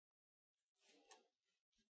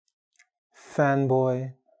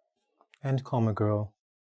Fanboy and Comma Girl,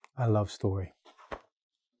 A Love Story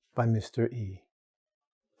by Mr. E.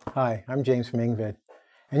 Hi, I'm James from engVid,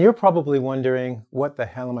 and you're probably wondering, what the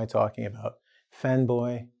hell am I talking about?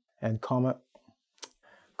 Fanboy and Comma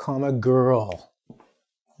Girl.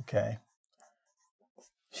 Okay.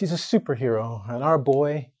 She's a superhero, and our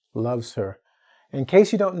boy loves her. In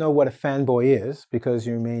case you don't know what a fanboy is, because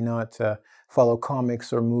you may not follow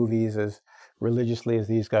comics or movies as religiously as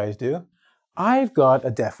these guys do, I've got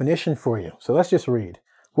a definition for you. So let's just read.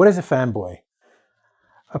 What is a fanboy?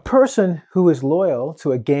 A person who is loyal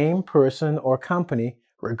to a game, person, or company,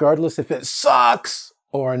 regardless if it sucks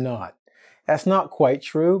or not. That's not quite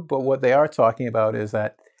true, but what they are talking about is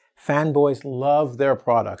that fanboys love their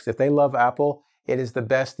products. If they love Apple, it is the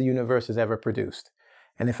best the universe has ever produced.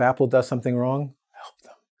 And if Apple does something wrong, help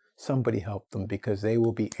them. Somebody help them, because they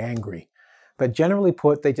will be angry. But generally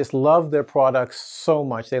put, they just love their products so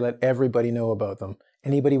much they let everybody know about them.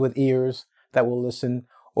 Anybody with ears that will listen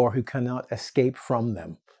or who cannot escape from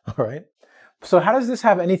them. All right? So how does this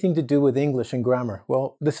have anything to do with English and grammar?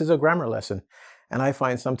 Well, this is a grammar lesson. And I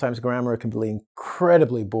find sometimes grammar can be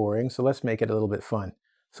incredibly boring, so let's make it a little bit fun.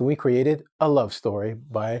 So we created a love story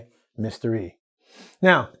by Mr. E.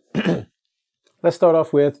 Now, let's start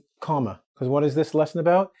off with comma, because what is this lesson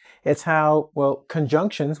about? It's how, well,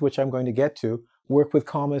 conjunctions, which I'm going to get to, work with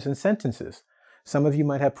commas in sentences. Some of you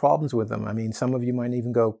might have problems with them. I mean, some of you might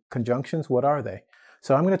even go, conjunctions, what are they?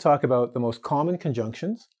 So I'm going to talk about the most common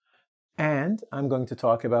conjunctions, and I'm going to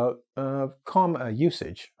talk about comma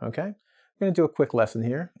usage, okay? I'm going to do a quick lesson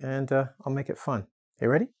here, and I'll make it fun. You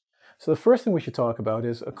ready? So the first thing we should talk about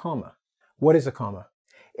is a comma. What is a comma?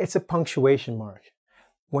 It's a punctuation mark.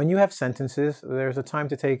 When you have sentences, there's a time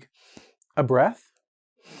to take a breath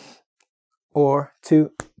or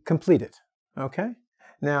to complete it, okay?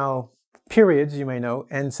 Now, periods, you may know,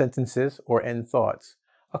 end sentences or end thoughts.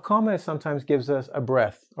 A comma sometimes gives us a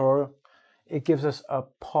breath, or it gives us a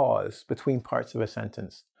pause between parts of a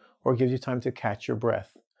sentence, or gives you time to catch your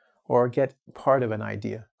breath, or get part of an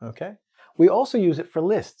idea, okay? We also use it for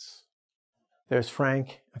lists. There's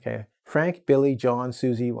Frank, okay? Frank, Billy, John,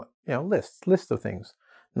 Susie, you know, lists of things.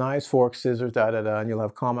 Knives, forks, scissors, da-da-da, and you'll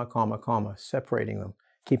have comma, comma, comma, separating them,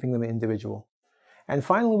 keeping them individual. And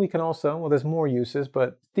finally, we can also, well, there's more uses,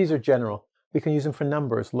 but these are general. We can use them for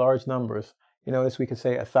numbers, large numbers. You notice we could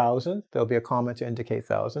say 1,000, there'll be a comma to indicate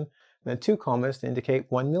 1,000, and then 2 commas to indicate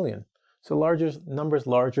 1,000,000. So larger numbers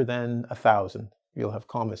larger than 1,000, you'll have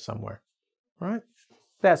commas somewhere, right?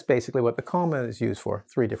 That's basically what the comma is used for,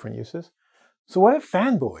 3 different uses. So what are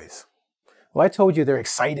fanboys? Well, I told you they're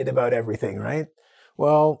excited about everything, right?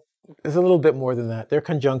 Well, there's a little bit more than that. They're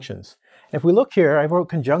conjunctions. If we look here, I wrote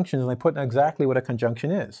conjunctions and I put exactly what a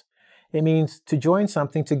conjunction is. It means to join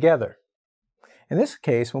something together. In this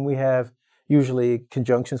case, when we have usually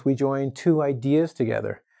conjunctions, we join 2 ideas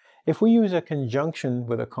together. If we use a conjunction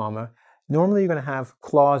with a comma, normally you're going to have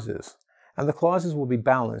clauses, and the clauses will be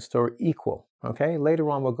balanced or equal, okay? Later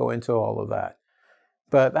on, we'll go into all of that.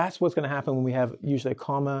 But that's what's going to happen when we have usually a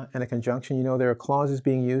comma and a conjunction. You know, there are clauses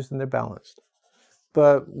being used and they're balanced.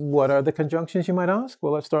 But what are the conjunctions, you might ask?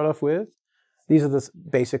 Well, let's start off with, these are the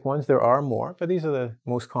basic ones. There are more, but these are the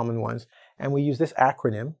most common ones. And we use this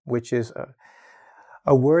acronym, which is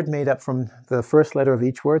a word made up from the first letter of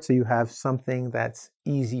each word, so you have something that's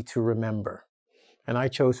easy to remember. And I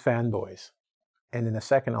chose fanboys. And in a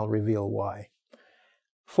second, I'll reveal why.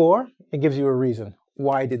 4, it gives you a reason.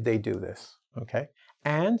 Why did they do this? Okay?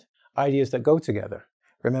 And ideas that go together.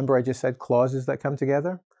 Remember I just said clauses that come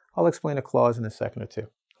together? I'll explain a clause in a second or two.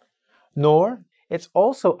 Nor, it's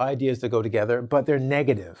also ideas that go together, but they're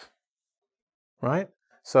negative, right?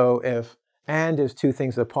 So if and is 2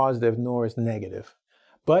 things that are positive, nor is negative.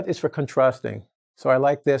 But is for contrasting. So I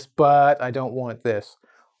like this, but I don't want this.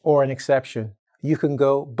 Or an exception. You can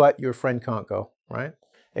go, but your friend can't go, right?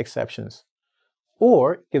 Exceptions.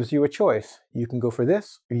 Or gives you a choice. You can go for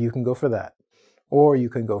this, or you can go for that. Or you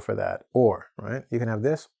can go for that, or, right? You can have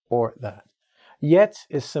this or that. Yet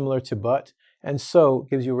is similar to but, and so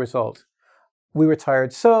gives you a result. We were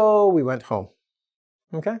tired, so we went home.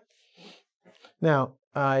 Okay? Now,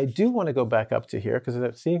 I do want to go back up to here,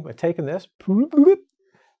 because see, I've taken this,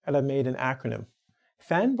 and I've made an acronym.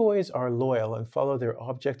 Fanboys are loyal and follow their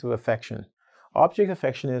object of affection. Object of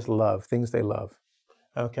affection is love, things they love.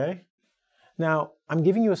 Okay? Now, I'm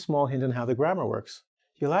giving you a small hint on how the grammar works.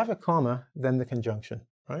 You'll have a comma, then the conjunction,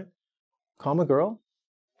 right? Comma girl,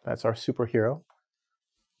 that's our superhero,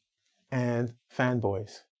 and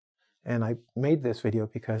fanboys. And I made this video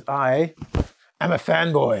because I am a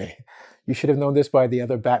fanboy. You should have known this by the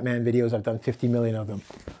other Batman videos. I've done 50 million of them.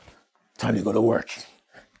 Time to go to work.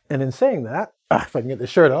 And in saying that, if I can get the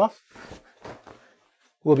shirt off,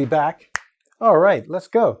 we'll be back. All right, let's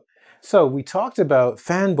go. So we talked about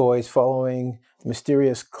fanboys following the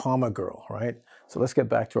mysterious comma girl, right? So let's get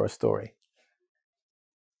back to our story.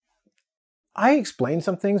 I explained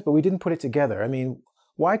some things, but we didn't put it together. I mean,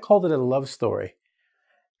 why call it a love story?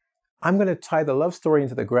 I'm going to tie the love story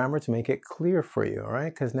into the grammar to make it clear for you, all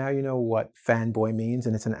right? Because now you know what fanboy means,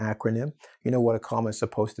 and it's an acronym. You know what a comma is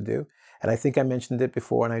supposed to do. And I think I mentioned it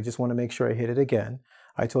before, and I just want to make sure I hit it again.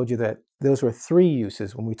 I told you that those were 3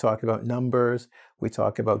 uses when we talk about numbers, we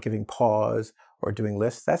talk about giving pause or doing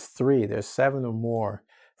lists. That's 3. There's 7 or more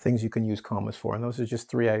things you can use commas for, and those are just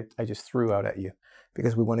 3 I just threw out at you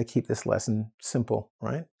because we want to keep this lesson simple,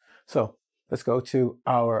 right? So let's go to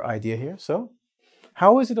our idea here. So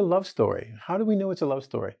how is it a love story? How do we know it's a love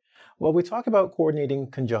story? Well, we talk about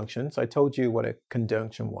coordinating conjunctions. I told you what a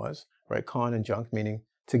conjunction was, right? Con and junct meaning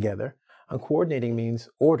together. And coordinating means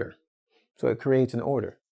order. So it creates an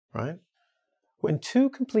order, right? When 2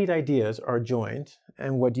 complete ideas are joined,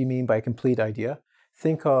 and what do you mean by complete idea?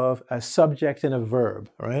 Think of a subject and a verb,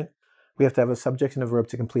 right? We have to have a subject and a verb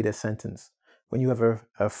to complete a sentence. When you have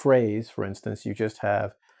a phrase, for instance, you just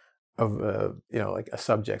have like a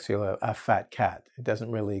subject, so you'll have a fat cat. It doesn't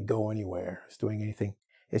really go anywhere. It's doing anything.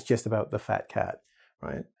 It's just about the fat cat,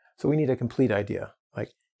 right? So we need a complete idea,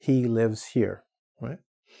 like he lives here, right?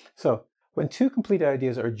 So when 2 complete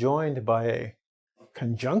ideas are joined by a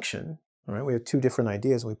conjunction, right? We have 2 different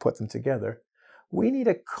ideas and we put them together. We need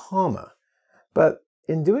a comma, but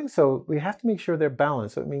in doing so, we have to make sure they're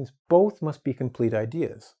balanced. So it means both must be complete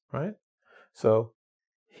ideas, right? So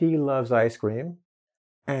he loves ice cream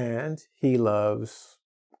and he loves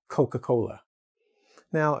Coca-Cola.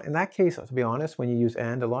 Now, in that case, to be honest, when you use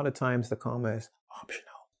and, a lot of times the comma is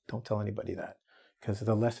optional. Don't tell anybody that, because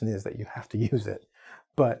the lesson is that you have to use it.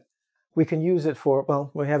 But we can use it for,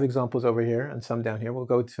 well, we have examples over here and some down here. We'll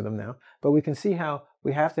go to them now. But we can see how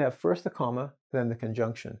we have to have first the comma, then the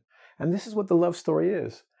conjunction. And this is what the love story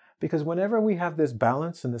is. Because whenever we have this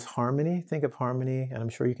balance and this harmony, think of harmony, and I'm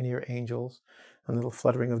sure you can hear angels and a little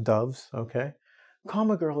fluttering of doves, okay?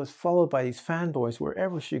 Comma girl is followed by these fanboys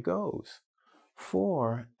wherever she goes.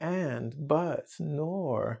 For, and, but,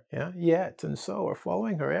 nor, yeah, yet, and so are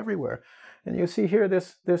following her everywhere. And you see here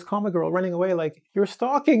this comma girl running away like, you're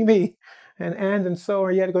stalking me. And so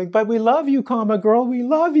are yet going, but we love you, comma girl, we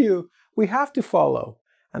love you. We have to follow.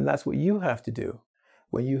 And that's what you have to do.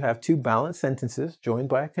 When you have 2 balanced sentences joined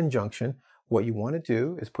by a conjunction, what you want to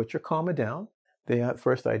do is put your comma down, the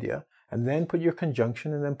first idea, and then put your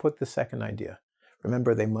conjunction and then put the second idea.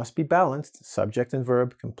 Remember, they must be balanced, subject and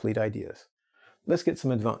verb, complete ideas. Let's get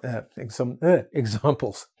some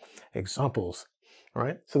examples. All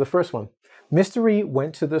right, so the first one, Mr. E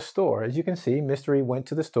went to the store. As you can see, Mr. E went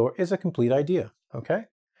to the store is a complete idea, okay?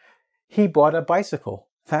 He bought a bicycle.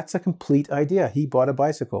 That's a complete idea. He bought a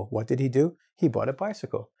bicycle. What did he do? He bought a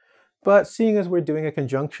bicycle. But seeing as we're doing a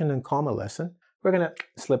conjunction and comma lesson, we're going to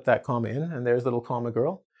slip that comma in, and there's little comma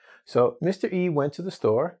girl. So Mr. E went to the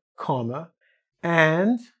store, comma,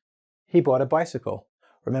 and he bought a bicycle.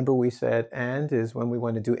 Remember we said and is when we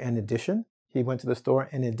want to do an addition. He went to the store,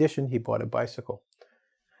 in addition, he bought a bicycle.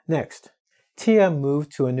 Next, Tia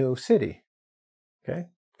moved to a new city. Okay,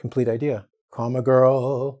 complete idea. Comma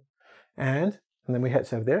girl, and then we had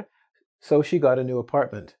to have there. So she got a new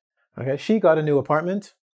apartment. Okay, she got a new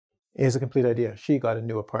apartment is a complete idea. She got a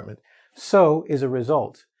new apartment. So is a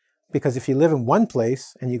result. Because if you live in one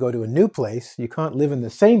place and you go to a new place, you can't live in the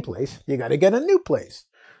same place. You got to get a new place.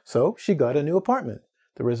 So she got a new apartment.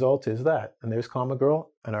 The result is that. And there's comma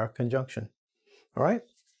girl and our conjunction. All right?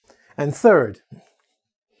 And third,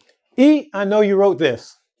 E, I know you wrote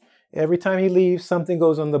this. Every time he leaves, something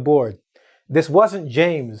goes on the board. This wasn't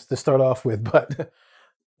James to start off with, but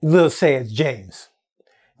we'll say it's James.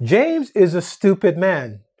 James is a stupid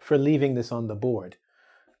man for leaving this on the board.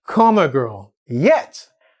 Comma girl, yet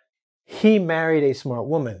he married a smart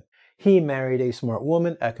woman. He married a smart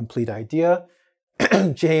woman, a complete idea.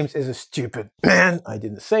 James is a stupid man. I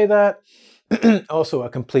didn't say that. Also a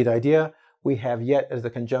complete idea. We have yet as the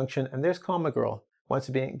conjunction, and there's comma girl. Once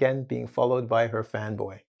again, being followed by her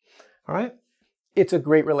fanboy. All right? It's a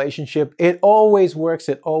great relationship. It always works.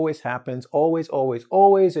 It always happens. Always, always,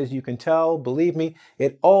 always. As you can tell, believe me,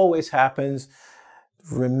 it always happens.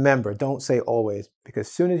 Remember, don't say always, because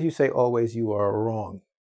as soon as you say always, you are wrong.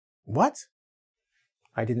 What?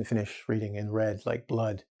 I didn't finish reading in red like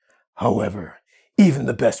blood. However, even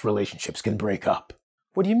the best relationships can break up.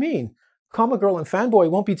 What do you mean? Comma girl and fanboy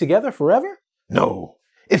won't be together forever? No.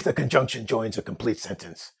 If the conjunction joins a complete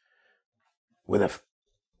sentence with a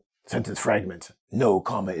sentence fragment, no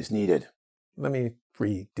comma is needed. Let me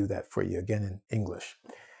redo that for you again in English.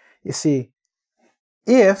 You see,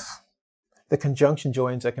 if the conjunction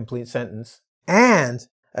joins a complete sentence and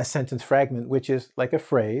a sentence fragment, which is like a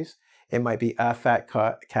phrase, it might be a fat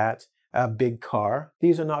cat, a big car.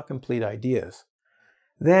 These are not complete ideas.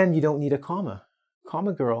 Then you don't need a comma.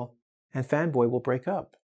 Comma girl and fanboy will break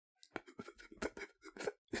up.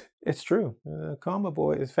 It's true. Comma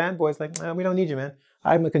boy, fanboy's like, we don't need you, man.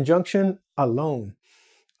 I'm a conjunction alone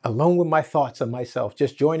with my thoughts of myself,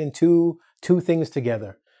 just joining two things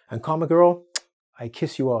together. And comma girl, I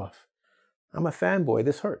kiss you off. I'm a fanboy.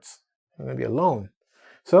 This hurts. I'm gonna be alone.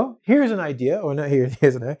 So here's an idea, or not here.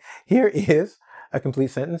 Here is a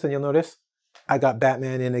complete sentence, and you'll notice I got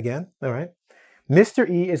Batman in again. All right. Mr.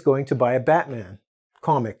 E is going to buy a Batman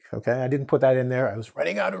comic. Okay, I didn't put that in there. I was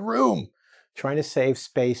running out of room, trying to save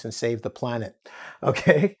space and save the planet.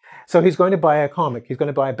 Okay, so he's going to buy a comic. He's going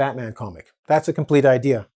to buy a Batman comic. That's a complete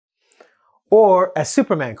idea. Or a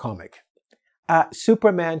Superman comic. A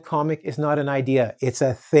Superman comic is not an idea. It's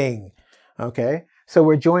a thing. Okay, so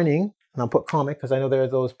we're joining, and I'll put comic because I know there are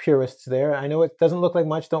those purists there. I know it doesn't look like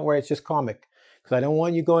much. Don't worry, it's just comic. Because I don't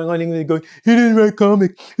want you going on English going, he didn't write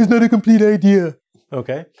comic. It's not a complete idea.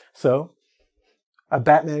 Okay, so a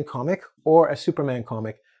Batman comic or a Superman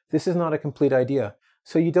comic. This is not a complete idea.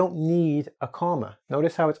 So you don't need a comma.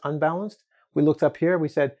 Notice how it's unbalanced? We looked up here. We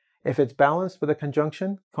said if it's balanced with a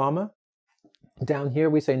conjunction, comma. Down here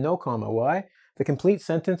we say no comma. Why? The complete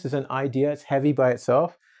sentence is an idea. It's heavy by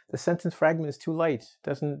itself. The sentence fragment is too light. It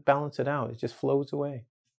doesn't balance it out. It just flows away.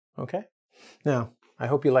 Okay? Now, I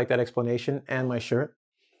hope you like that explanation and my shirt.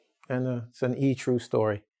 And it's an true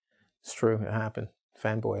story. It's true. It happened.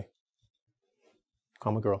 Fanboy.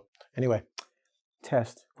 Comma girl. Anyway,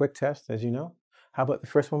 test. Quick test, as you know. How about the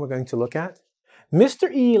first one we're going to look at?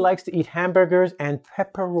 Mr. E likes to eat hamburgers and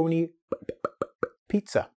pepperoni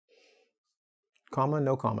pizza. Comma,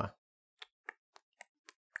 no comma.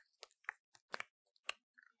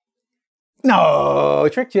 No,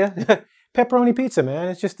 tricked you. Pepperoni pizza, man.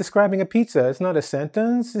 It's just describing a pizza. It's not a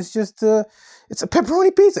sentence. It's just, it's a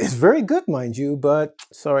pepperoni pizza. It's very good, mind you, but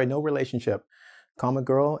sorry, no relationship. Comma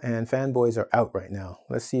girl and fanboys are out right now.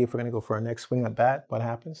 Let's see if we're going to go for our next swing at bat. What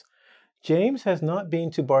happens? James has not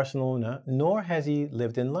been to Barcelona, nor has he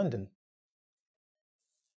lived in London.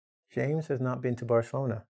 James has not been to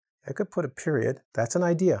Barcelona. I could put a period. That's an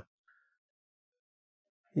idea.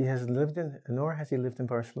 He has lived in, nor has he lived in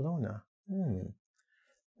Barcelona.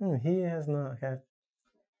 He has not had,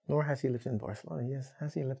 nor has he lived in Barcelona.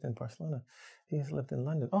 Has he lived in Barcelona? He has lived in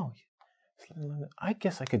London. Oh, he's lived in London. I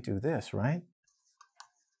guess I could do this, right?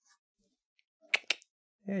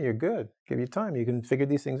 Yeah, you're good. Give you time. You can figure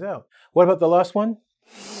these things out. What about the last one?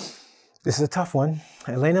 This is a tough one.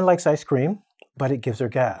 Elena likes ice cream, but it gives her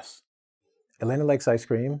gas. Elena likes ice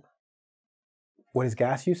cream. What is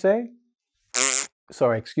gas, you say?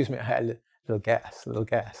 Sorry, excuse me. I had a little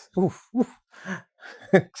gas. Oof, oof.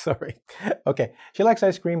 Sorry. Okay. She likes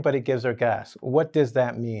ice cream, but it gives her gas. What does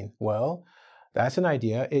that mean? Well, that's an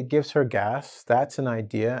idea. It gives her gas. That's an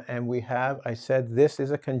idea. And we have, I said, this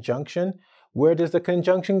is a conjunction. Where does the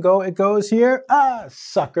conjunction go? It goes here. Ah,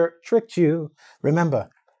 sucker, tricked you. Remember,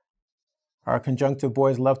 our conjunctive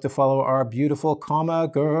boys love to follow our beautiful comma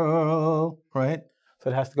girl, right? So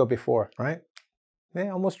it has to go before, right? They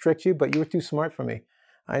almost tricked you, but you were too smart for me.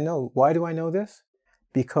 I know. Why do I know this?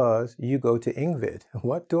 Because you go to engVid.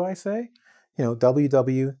 What do I say? You know,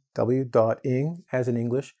 www.ing, as in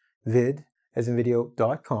English, vid, as in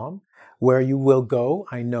video.com, where you will go,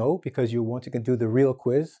 I know, because you want to do the real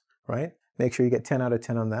quiz, right? Make sure you get 10 out of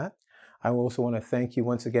 10 on that. I also want to thank you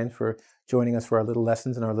once again for joining us for our little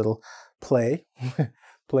lessons and our little play,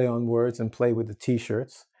 play on words and play with the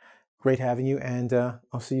t-shirts. Great having you, and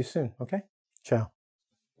I'll see you soon, okay? Ciao.